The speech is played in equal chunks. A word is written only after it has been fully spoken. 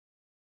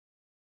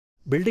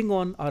Building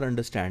on our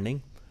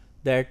understanding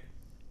that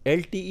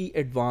LTE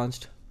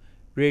advanced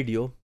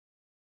radio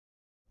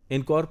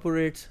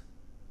incorporates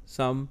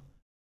some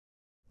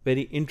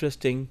very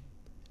interesting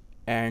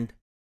and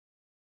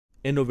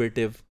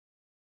innovative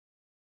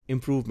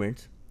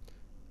improvements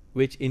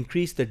which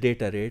increase the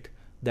data rate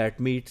that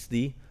meets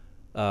the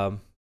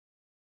um,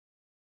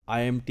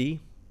 IMT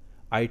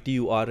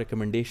ITUR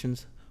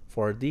recommendations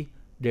for the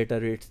data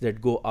rates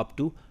that go up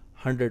to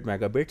 100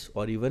 megabits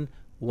or even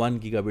 1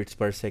 gigabits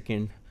per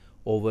second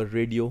over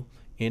radio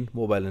in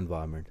mobile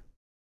environment.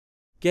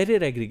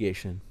 Carrier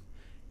aggregation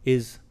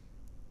is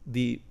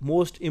the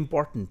most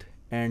important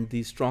and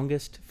the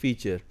strongest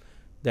feature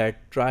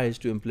that tries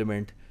to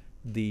implement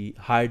the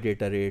high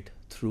data rate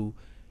through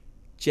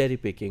cherry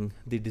picking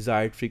the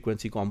desired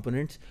frequency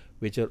components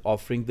which are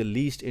offering the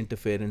least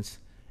interference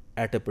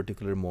at a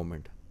particular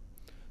moment.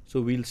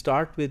 So we'll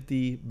start with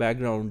the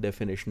background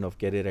definition of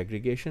carrier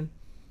aggregation.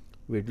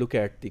 We'll look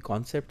at the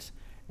concepts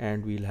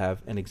and we'll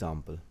have an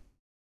example.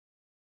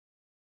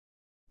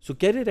 So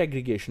carrier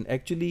aggregation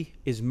actually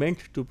is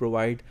meant to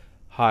provide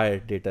higher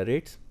data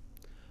rates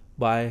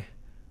by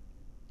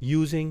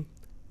using,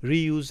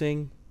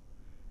 reusing,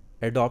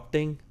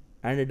 adopting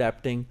and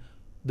adapting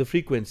the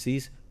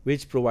frequencies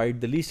which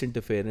provide the least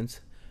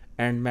interference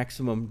and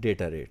maximum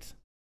data rates.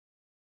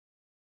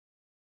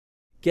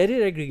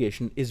 Carrier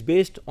aggregation is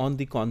based on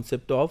the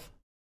concept of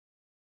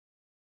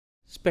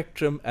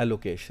spectrum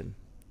allocation.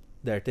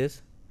 That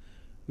is,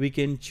 we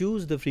can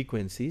choose the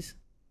frequencies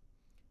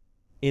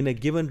in a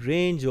given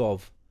range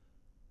of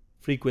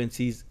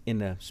frequencies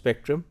in a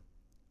spectrum,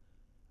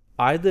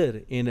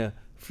 either in a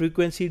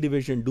frequency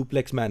division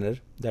duplex manner,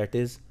 that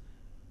is,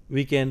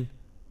 we can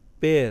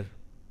pair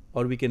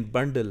or we can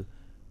bundle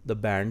the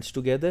bands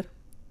together,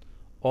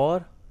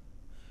 or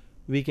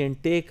we can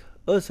take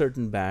a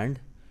certain band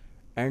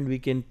and we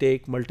can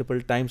take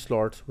multiple time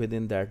slots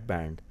within that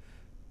band,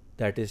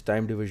 that is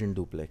time division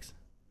duplex.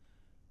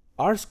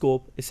 Our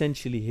scope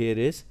essentially here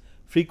is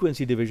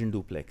frequency division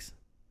duplex.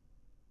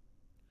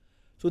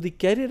 So the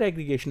carrier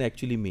aggregation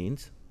actually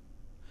means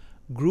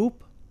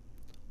group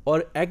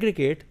or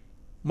aggregate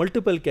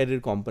multiple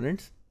carrier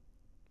components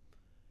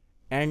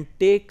and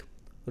take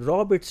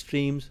raw bit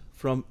streams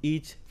from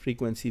each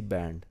frequency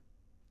band.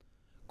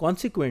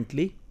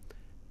 Consequently,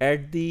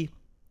 at the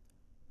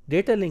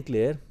data link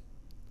layer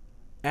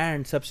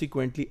and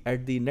subsequently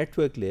at the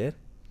network layer,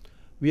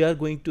 we are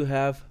going to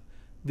have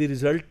the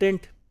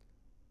resultant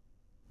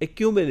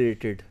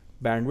accumulated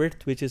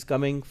bandwidth which is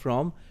coming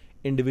from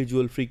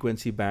individual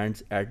frequency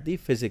bands at the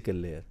physical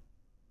layer.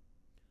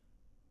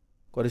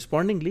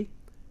 Correspondingly,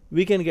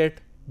 we can get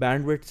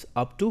bandwidths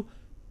up to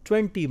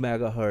 20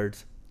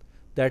 megahertz.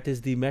 That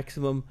is the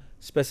maximum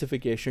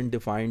specification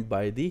defined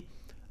by the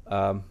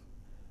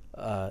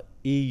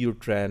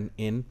EUTRAN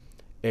in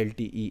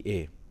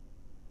LTEA,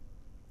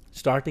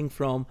 starting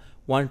from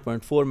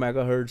 1.4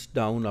 megahertz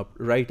down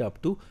right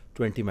up to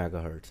 20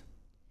 megahertz.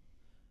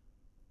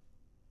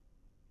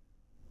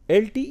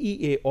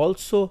 LTEA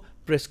also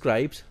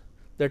prescribes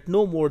that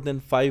no more than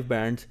 5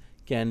 bands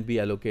can be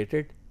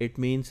allocated. It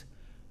means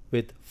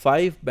with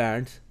 5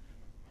 bands,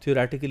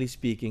 theoretically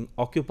speaking,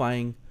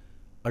 occupying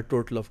a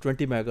total of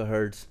 20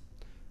 megahertz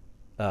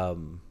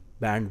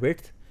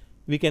bandwidth,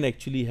 we can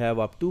actually have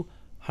up to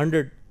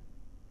 100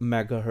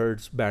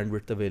 megahertz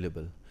bandwidth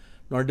available.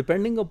 Now,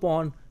 depending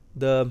upon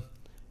the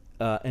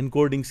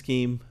encoding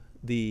scheme,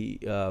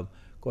 the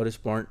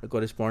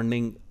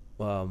corresponding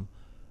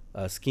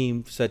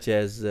scheme such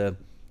as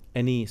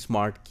any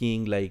smart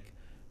keying like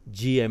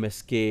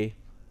GMSK,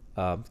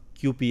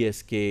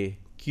 QPSK,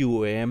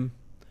 QOM,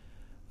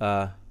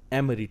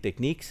 Emery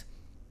techniques,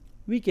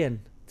 we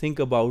can think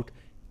about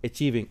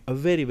achieving a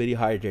very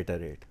high data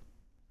rate.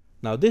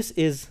 Now this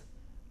is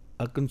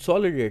a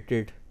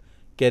consolidated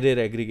carrier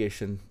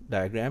aggregation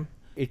diagram.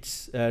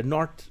 It's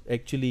not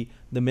actually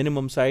the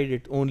minimum side,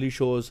 it only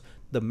shows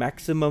the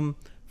maximum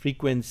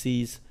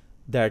frequencies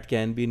that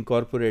can be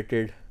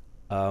incorporated,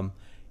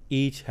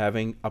 each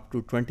having up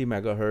to 20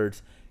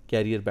 megahertz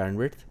carrier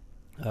bandwidth.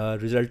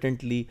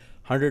 Resultantly,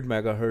 100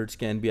 megahertz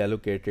can be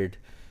allocated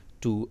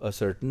to a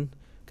certain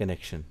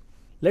connection.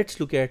 Let's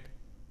look at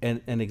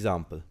an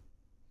example.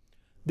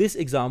 This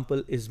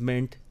example is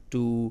meant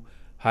to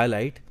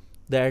highlight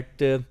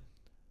that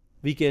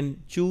we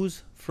can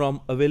choose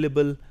from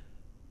available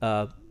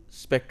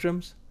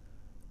spectrums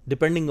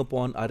depending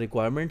upon our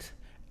requirements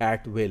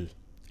at will.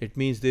 It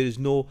means there is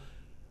no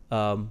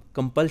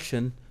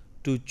compulsion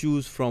to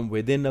choose from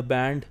within a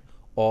band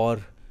or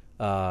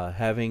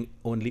having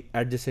only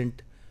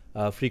adjacent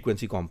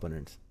frequency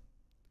components.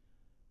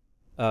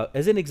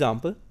 As an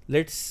example,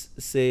 let's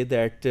say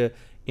that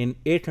in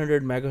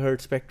 800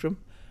 megahertz spectrum,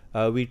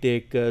 we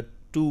take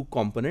 2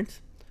 components,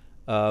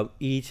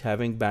 each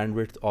having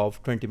bandwidth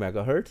of 20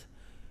 megahertz.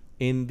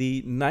 In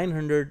the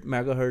 900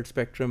 megahertz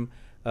spectrum,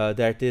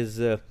 that is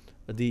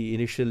the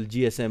initial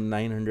GSM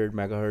 900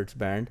 megahertz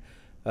band,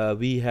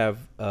 we have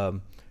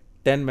 10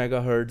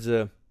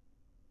 megahertz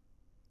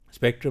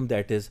spectrum,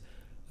 that is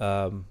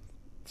 5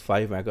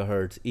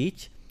 megahertz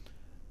each.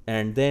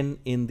 And then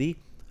in the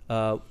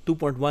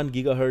 2.1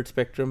 gigahertz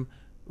spectrum,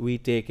 we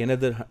take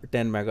another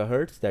 10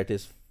 megahertz, that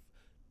is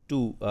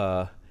two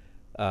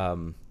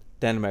 10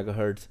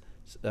 megahertz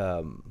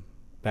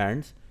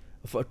bands,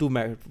 for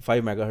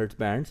 5 megahertz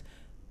bands.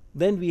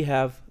 Then we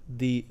have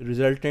the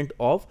resultant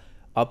of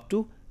up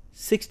to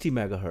 60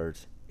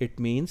 megahertz. It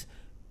means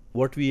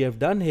what we have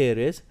done here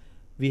is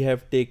we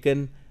have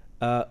taken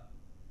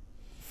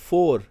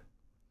four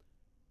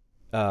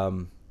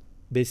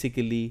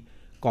basically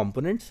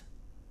components,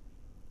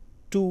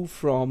 two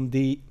from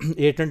the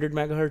 800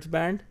 megahertz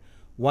band,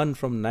 one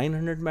from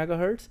 900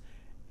 megahertz,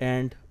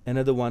 and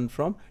another one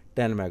from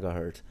 10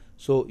 megahertz.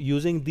 So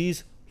using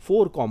these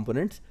four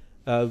components,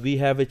 we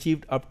have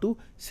achieved up to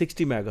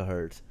 60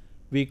 megahertz.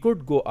 We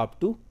could go up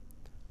to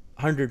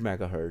 100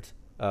 megahertz,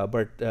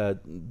 but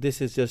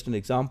this is just an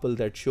example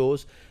that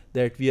shows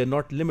that we are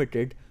not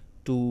limited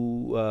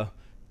to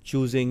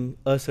choosing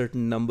a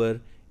certain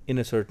number in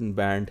a certain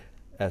band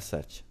as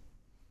such.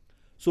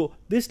 So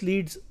this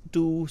leads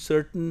to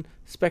certain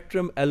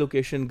spectrum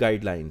allocation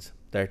guidelines.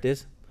 That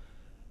is,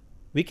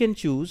 we can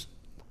choose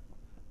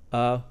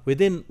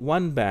within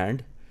one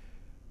band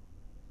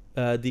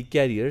the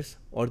carriers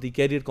or the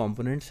carrier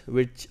components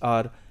which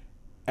are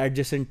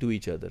adjacent to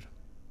each other.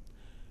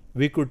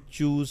 We could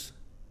choose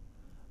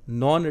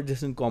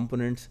non-adjacent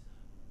components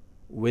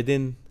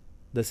within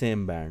the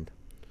same band,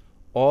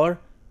 or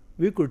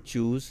we could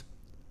choose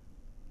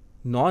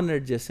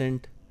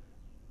non-adjacent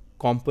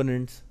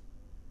components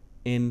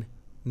in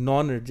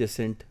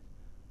non-adjacent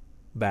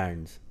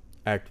bands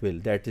at will.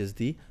 That is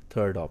the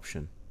third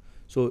option.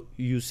 So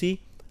you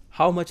see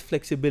how much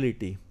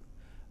flexibility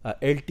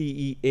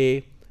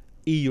LTE-A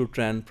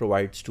EU-TRAN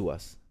provides to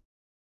us.